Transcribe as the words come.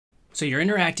So you're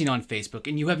interacting on Facebook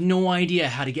and you have no idea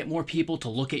how to get more people to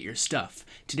look at your stuff.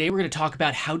 Today we're going to talk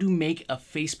about how to make a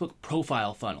Facebook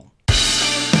profile funnel.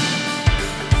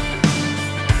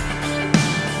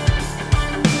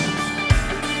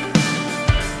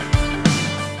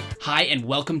 Hi and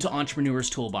welcome to Entrepreneur's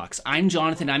Toolbox. I'm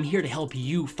Jonathan. I'm here to help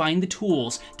you find the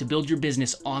tools to build your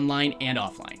business online and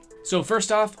offline. So first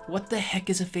off, what the heck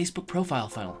is a Facebook profile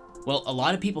funnel? Well, a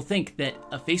lot of people think that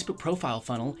a Facebook profile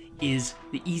funnel is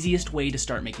the easiest way to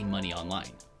start making money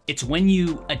online. It's when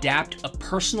you adapt a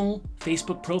personal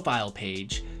Facebook profile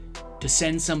page to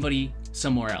send somebody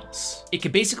somewhere else. It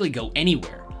could basically go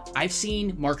anywhere. I've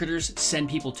seen marketers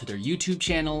send people to their YouTube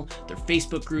channel, their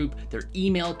Facebook group, their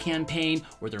email campaign,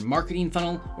 or their marketing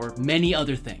funnel, or many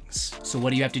other things. So what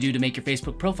do you have to do to make your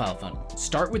Facebook profile funnel?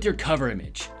 Start with your cover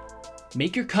image.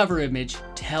 Make your cover image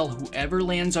tell whoever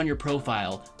lands on your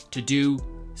profile to do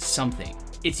something.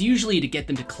 It's usually to get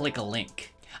them to click a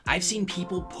link. I've seen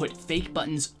people put fake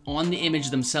buttons on the image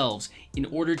themselves in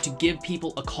order to give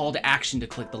people a call to action to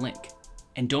click the link.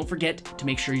 And don't forget to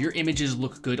make sure your images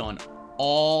look good on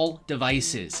all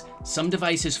devices. Some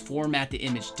devices format the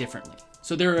image differently.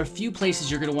 So there are a few places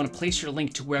you're going to want to place your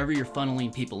link to wherever you're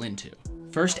funneling people into.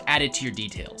 First, add it to your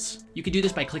details. You can do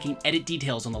this by clicking Edit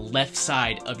Details on the left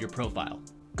side of your profile.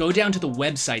 Go down to the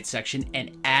website section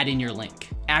and add in your link.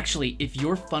 Actually, if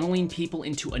you're funneling people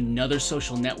into another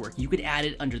social network, you could add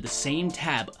it under the same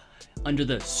tab under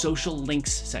the social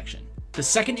links section. The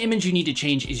second image you need to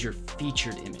change is your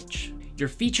featured image. Your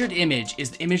featured image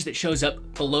is the image that shows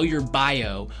up below your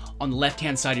bio on the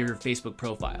left-hand side of your Facebook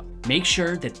profile. Make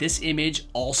sure that this image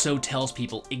also tells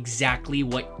people exactly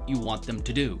what you want them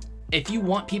to do. If you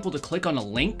want people to click on a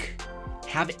link,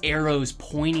 have arrows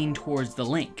pointing towards the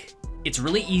link. It's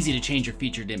really easy to change your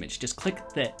featured image. Just click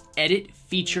the Edit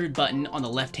Featured button on the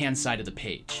left-hand side of the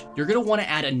page. You're gonna wanna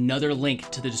add another link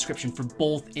to the description for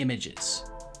both images.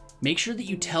 Make sure that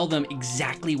you tell them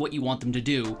exactly what you want them to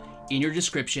do in your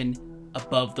description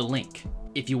above the link.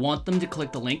 If you want them to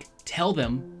click the link, tell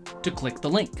them to click the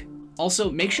link. Also,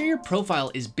 make sure your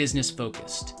profile is business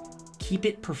focused. Keep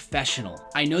it professional.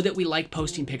 I know that we like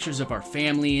posting pictures of our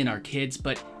family and our kids,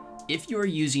 but if you are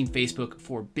using Facebook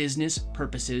for business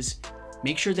purposes,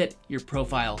 make sure that your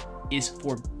profile is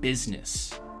for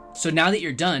business. So now that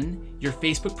you're done, your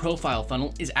Facebook profile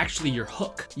funnel is actually your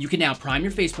hook. You can now prime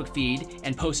your Facebook feed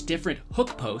and post different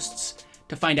hook posts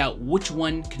to find out which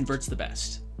one converts the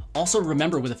best. Also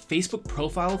remember, with a Facebook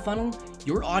profile funnel,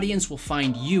 your audience will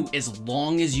find you as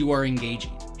long as you are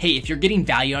engaging. Hey, if you're getting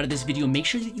value out of this video, make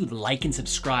sure that you like and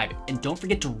subscribe, and don't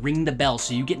forget to ring the bell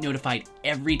so you get notified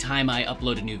every time I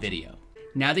upload a new video.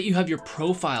 Now that you have your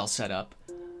profile set up,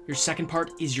 your second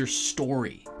part is your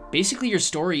story. Basically, your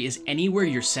story is anywhere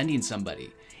you're sending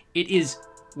somebody. It is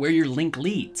where your link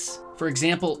leads. For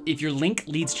example, if your link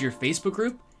leads to your Facebook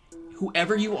group,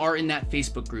 whoever you are in that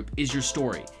Facebook group is your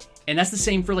story. And that's the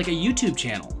same for like a YouTube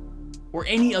channel or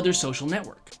any other social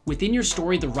network. Within your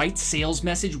story, the right sales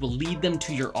message will lead them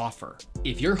to your offer.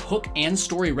 If your hook and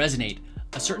story resonate,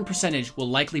 a certain percentage will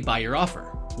likely buy your offer.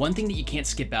 One thing that you can't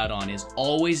skip out on is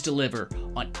always deliver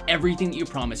on everything that you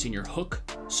promise in your hook,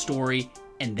 story,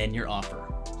 and then your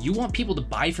offer. You want people to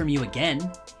buy from you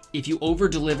again. If you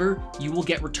over-deliver, you will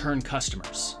get return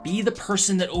customers. Be the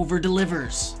person that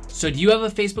over-delivers. So do you have a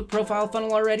Facebook profile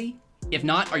funnel already? If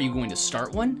not, are you going to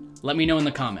start one? Let me know in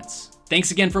the comments.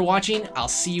 Thanks again for watching. I'll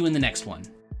see you in the next one.